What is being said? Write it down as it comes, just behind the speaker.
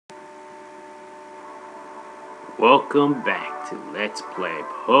Welcome back to Let's Play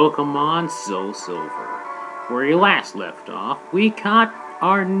Pokemon Soul Silver. Where you last left off, we caught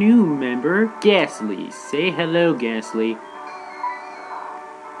our new member, Ghastly. Say hello, Ghastly.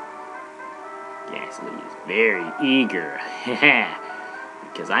 Ghastly is very eager,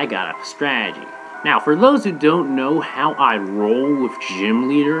 because I got a strategy. Now, for those who don't know how I roll with gym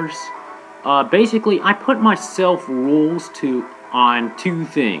leaders, basically I put myself rules on two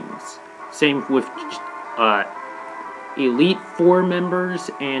things. Same with Elite Four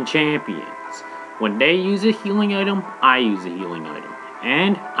members and champions. When they use a healing item, I use a healing item.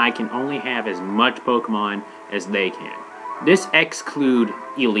 And I can only have as much Pokemon as they can. This excludes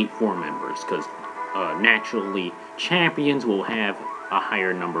Elite Four members, because naturally champions will have a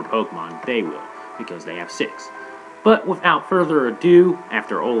higher number of Pokemon. They will, because they have 6. But without further ado,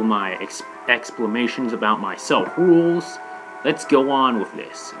 after all my explanations about my self-rules, let's go on with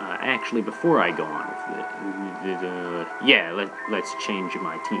this. Actually, before I go on with it, let's change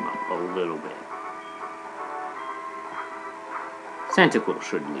my team up a little bit. Cyndaquil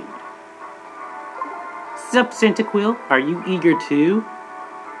should lead. Sup, Cyndaquil? Are you eager too?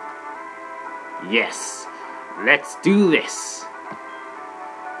 Yes, let's do this.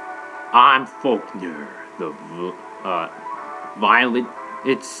 I'm Falkner, the Violet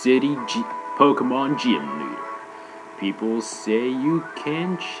City Pokemon Gym Leader. People say you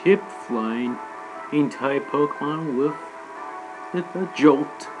can chip flying type Pokemon with a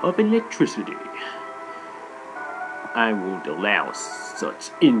jolt of electricity. I won't allow such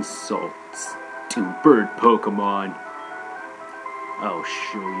insults to bird Pokemon. I'll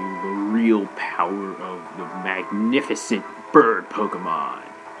show you the real power of the magnificent bird Pokemon.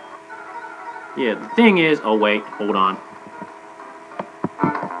 Yeah, the thing is, oh wait, hold on.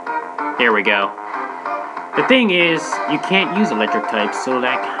 There we go. The thing is, you can't use electric types, so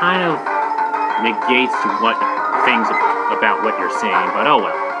that kind of negates things about what you're saying, but oh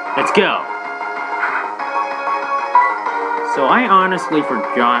well. Let's go! So I honestly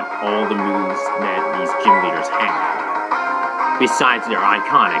forgot all the moves that these gym leaders have, besides their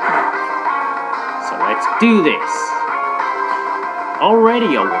iconic move. So let's do this!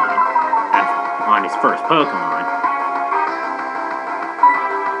 Already a 1 on his first Pokemon.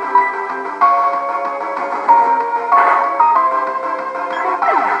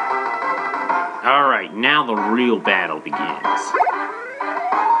 Alright, now the real battle begins.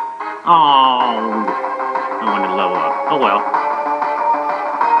 Oh, I wanted to level up. Oh well.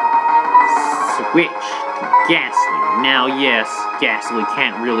 Switch to Ghastly. Now yes, Ghastly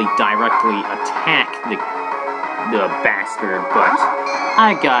can't really directly attack the bastard, but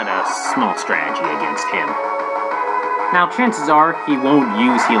I got a small strategy against him. Now chances are he won't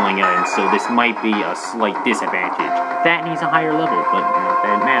use healing items, so this might be a slight disadvantage. That needs a higher level, but not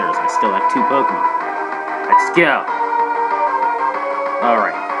that it matters. I still have 2 Pokemon. Let's go!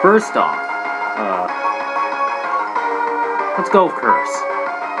 Alright, first off, let's go with Curse.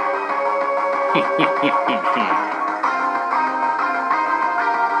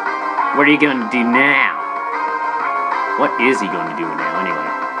 What are you gonna do now? What is he gonna do now, anyway?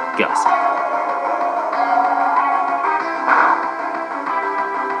 Gust.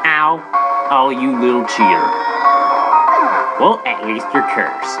 Ow! Oh, you little cheater. Well, at least you're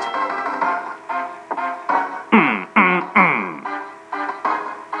cursed.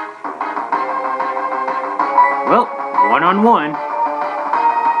 Well, 1-on-1.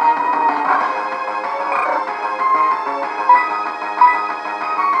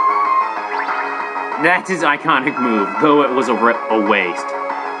 That's his iconic move, though it was a waste.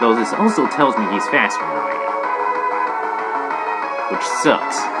 Though this also tells me he's faster than I am. Which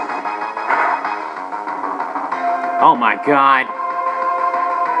sucks. Oh my god.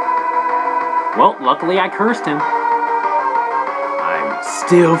 Well, luckily I cursed him. I'm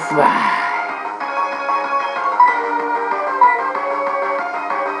still fly.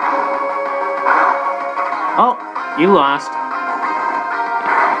 Oh, you lost.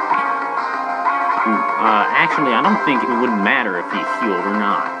 Actually, I don't think it would matter if he healed or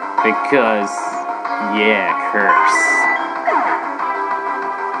not. Because, yeah, curse.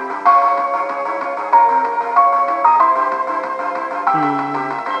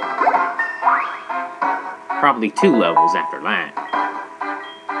 Probably 2 levels after that.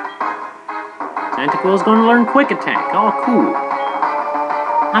 Cyndaquil's gonna learn Quick Attack. Oh, cool.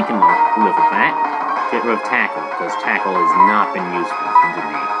 I can live with that. Get rid of Tackle, because Tackle has not been useful to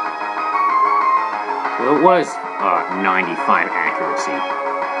me. So it was 95 accuracy.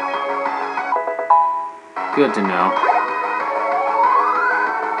 Good to know.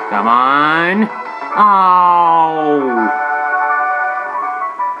 Come on! Oh!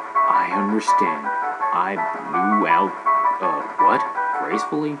 I understand. I blew out, what?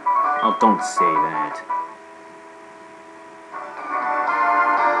 Gracefully? Oh, don't say that.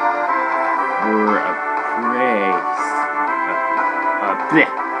 For a praise. Bleh.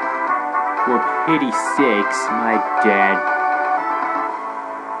 For pity's sakes, my dad.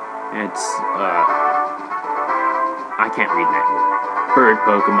 It's, I can't read that word. Bird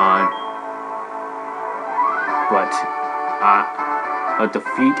Pokemon. But, a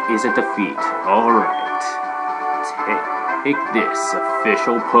defeat is a defeat. Alright. Take this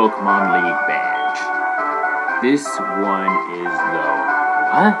official Pokemon League badge. This one is the...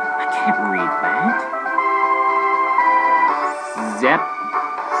 What? I can't read that.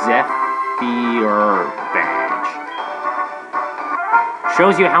 Zephyr badge.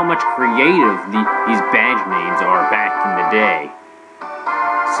 Shows you how much creative these badge names are back in the day.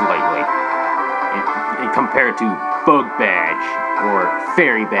 Slightly. And compared to Bug badge or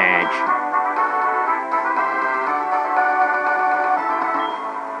Fairy badge.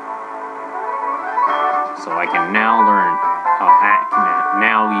 So I can now learn how I can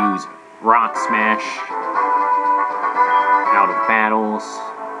now use Rock Smash out of battles,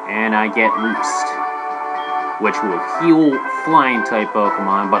 and I get Roost, which will heal Flying type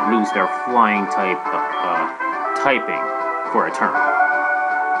Pokemon but lose their Flying type typing for a turn.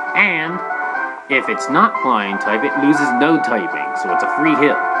 And if it's not Flying type, it loses no typing, so it's a free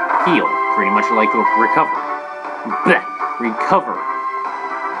heal, pretty much like Recover. Blech, Recover.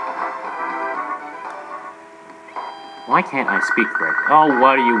 Why can't I speak correctly? Oh,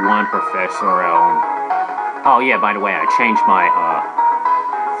 what do you want, Professor Elm? Oh, yeah, by the way, I changed my,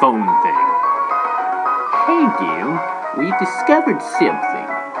 phone thing. Hey, Doom, we discovered something.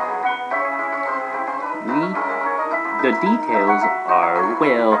 The details are,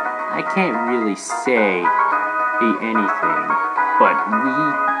 well, I can't really say anything, but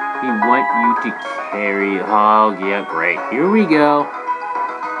we want you to carry, oh, yeah, great, here we go.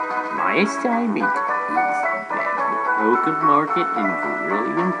 My assignment is that the Pokemon Market in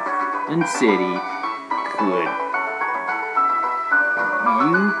Vermilion City could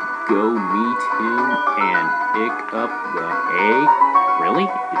you go meet him and pick up the egg? Really?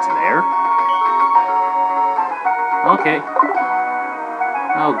 It's there? Okay.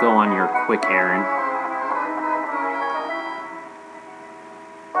 I'll go on your quick errand.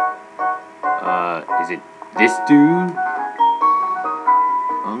 Is it this dude?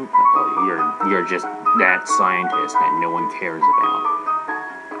 Oh, you're just that scientist that no one cares about.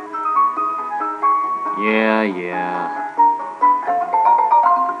 Yeah.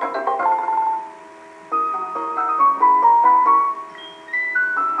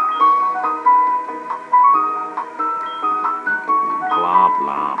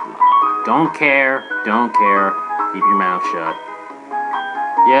 Don't care. Keep your mouth shut.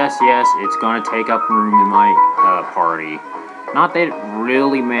 Yes, it's gonna take up room in my party. Not that it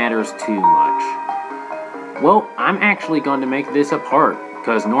really matters too much. Well, I'm actually going to make this a part,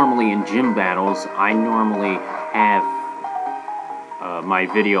 because normally in gym battles, I normally have my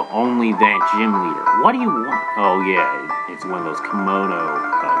video only that gym leader. What do you want? Oh yeah, it's one of those kimono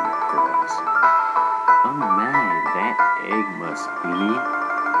girls. Oh my, that egg must be...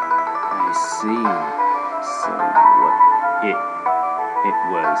 I see. So what? It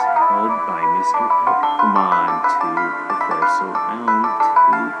was held by Mr. Pokemon to Professor Elm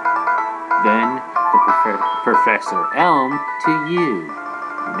to... Then the Professor Elm to you.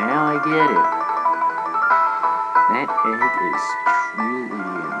 Now I get it. That egg is truly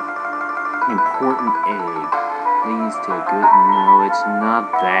an important egg. Please take it. No, it's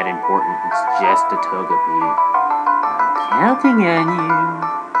not that important. It's just a Togepi. I'm counting on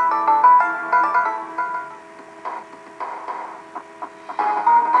you.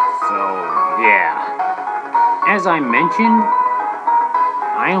 As I mentioned,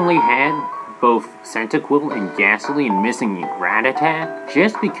 I only had both Centiquil and Gasoline missing Rattata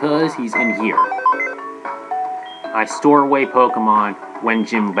just because he's in here. I store away Pokemon when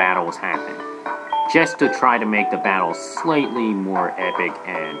gym battles happen, just to try to make the battles slightly more epic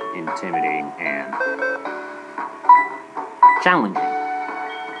and intimidating and challenging.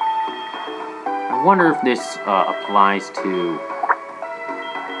 I wonder if this applies to...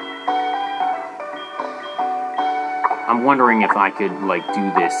 I'm wondering if I could, like,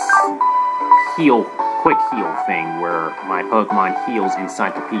 do this quick heal thing where my Pokemon heals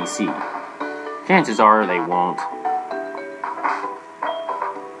inside the PC. Chances are they won't.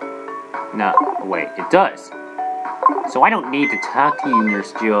 No, wait, it does. So I don't need to talk to you,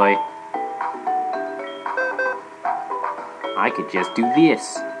 Nurse Joy. I could just do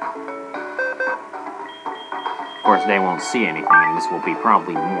this. Of course, they won't see anything, and this will be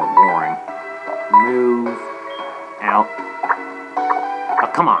probably more boring. Move out.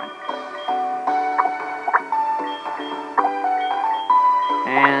 Oh, come on.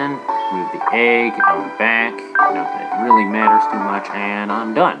 And move the egg on back. Not that it really matters too much, and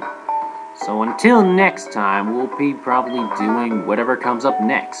I'm done. So until next time, we'll be probably doing whatever comes up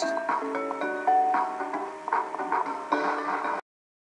next.